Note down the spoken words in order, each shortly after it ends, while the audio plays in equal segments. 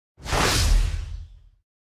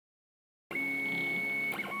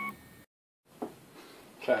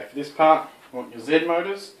Okay, for this part, you want your Z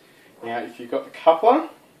motors. Now, if you've got the coupler,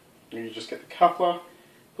 you just get the coupler,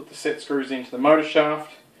 put the set screws into the motor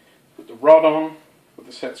shaft, put the rod on, put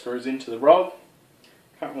the set screws into the rod.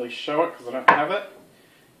 Can't really show it because I don't have it.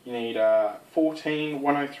 You need 14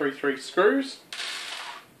 1033 screws,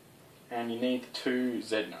 and you need the 2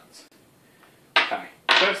 Z nuts. Okay,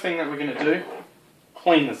 first thing that we're going to do,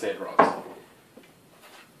 clean the Z rods.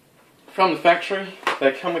 From the factory,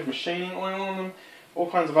 they come with machining oil on them, all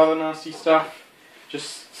kinds of other nasty stuff.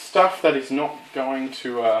 Just stuff that is not going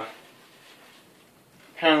to,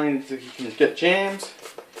 apparently you can get jams.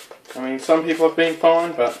 I mean, some people have been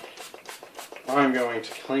fine, but I'm going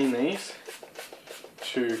to clean these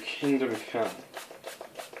to kingdom come.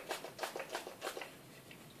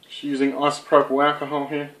 Just using isopropyl alcohol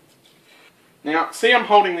here. Now, see, I'm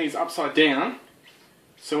holding these upside down,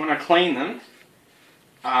 so when I clean them,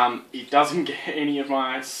 it doesn't get any of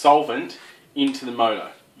my solvent into the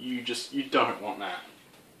motor. You don't want that.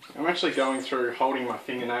 I'm actually going through holding my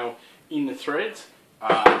fingernail in the threads.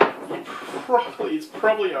 It's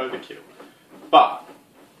probably overkill, but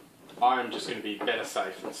I'm just going to be better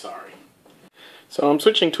safe than sorry. So I'm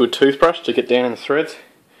switching to a toothbrush to get down in the threads.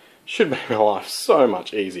 Should make my life so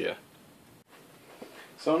much easier.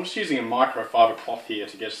 So I'm just using a microfiber cloth here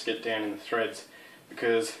to just get down in the threads,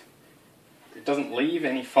 because it doesn't leave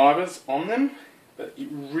any fibres on them, but it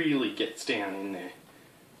really gets down in there.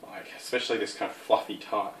 Like, especially this kind of fluffy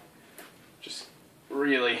type. Just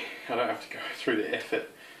really, I don't have to go through the effort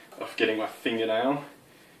of getting my fingernail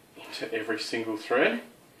into every single thread.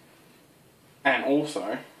 And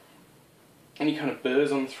also, any kind of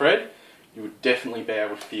burrs on the thread, you would definitely be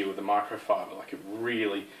able to feel with the microfiber. Like, it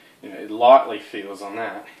really, it lightly feels on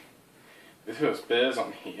that. If there was burrs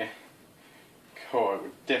on here, oh, it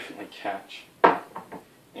would definitely catch.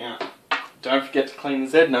 Now, don't forget to clean the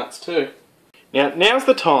Z nuts too. Now, now's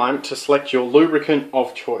the time to select your lubricant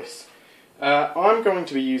of choice. I'm going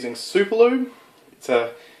to be using Superlube. It's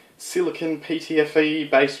a silicon PTFE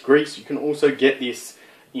based grease. You can also get this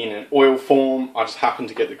in an oil form. I just happen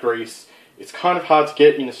to get the grease. It's kind of hard to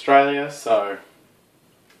get in Australia, so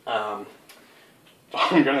I'm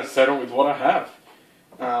going to settle with what I have.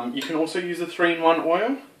 You can also use a 3-in-1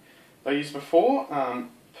 oil I used before.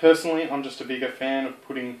 Personally, I'm just a bigger fan of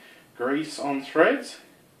putting grease on threads.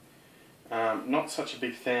 Not such a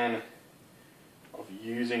big fan of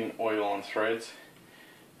using oil on threads.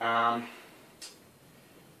 I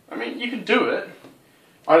mean, you can do it.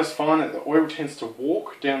 I just find that the oil tends to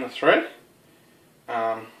walk down the thread.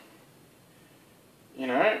 You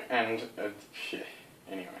know, and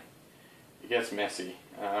anyway, it gets messy.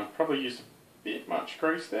 Probably used a bit much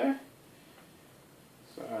grease there.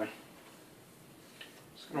 So,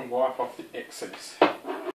 just going to wipe off the excess.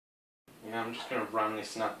 Now I'm just going to run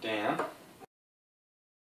this nut down.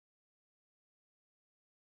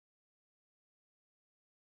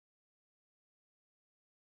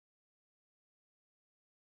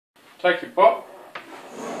 Take your bot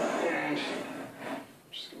and I'm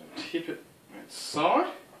just going to tip it side,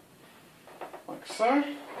 like so.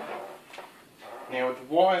 Now with the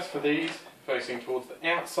wires for these facing towards the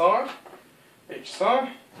outside, each side,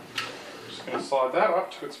 I'm just going to slide that up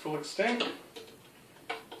to its full extent.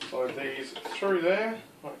 Slide these through there,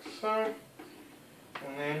 like so,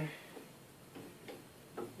 and then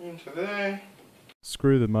into there.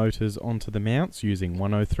 Screw the motors onto the mounts using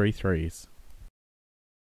 1033s.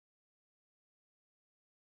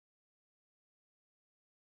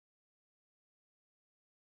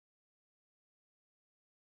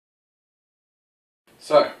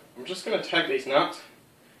 So, I'm just going to take these nuts,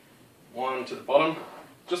 wind them to the bottom,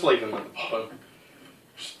 just leave them at the bottom,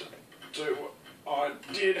 just don't do what I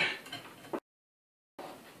did.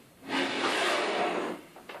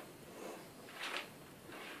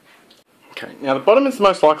 Okay, now the bottom is the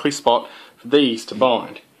most likely spot for these to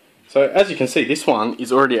bind. So as you can see, this one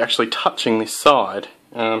is already actually touching this side.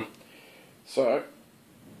 So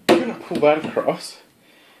I'm going to pull that across.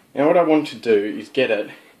 Now what I want to do is get it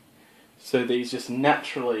so these just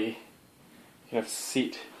naturally kind of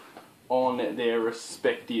sit on their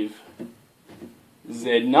respective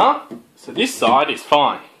Z nut. So this side is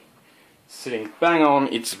fine, sitting bang on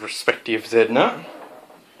its respective Z nut.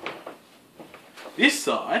 This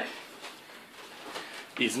side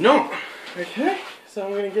is not. Okay, so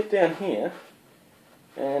I'm going to get down here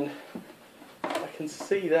and I can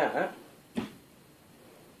see that.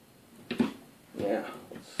 Now,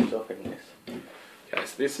 stopping this. Okay,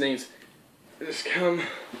 so this needs to just come.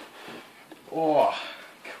 Oh,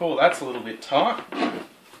 cool, that's a little bit tight.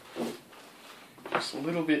 Just a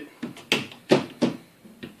little bit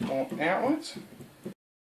more outwards.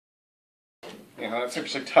 Now that's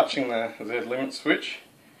actually touching the Z limit switch.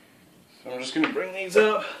 So I'm just going to bring these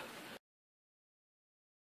up.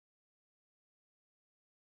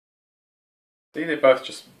 See, they're both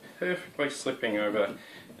just perfectly slipping over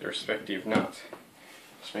their respective nuts,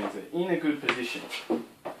 which means they're in a good position.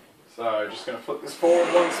 So just going to flip this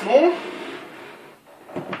forward once more.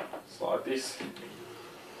 Slide this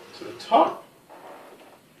to the top.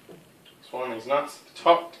 Swing these nuts at the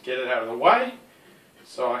top to get it out of the way,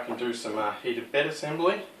 so I can do some heated bed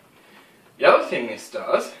assembly. The other thing this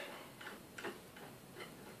does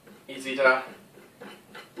is it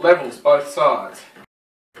levels both sides.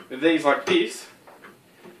 With these like this,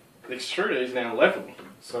 the extruder is now level,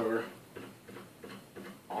 so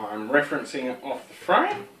I'm referencing it off the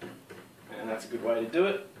frame, and that's a good way to do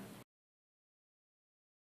it.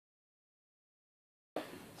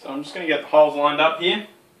 So I'm just going to get the holes lined up here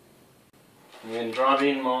and then drive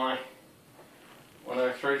in my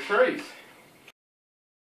 1033s.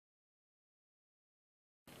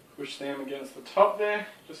 Push them against the top there,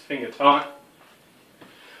 just finger tight.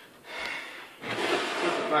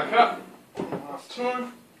 Flip it back up one last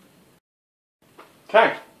time.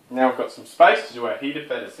 Okay, now we've got some space to do our heated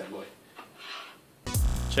bed assembly.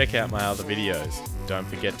 Check out my other videos. Don't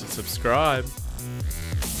forget to subscribe.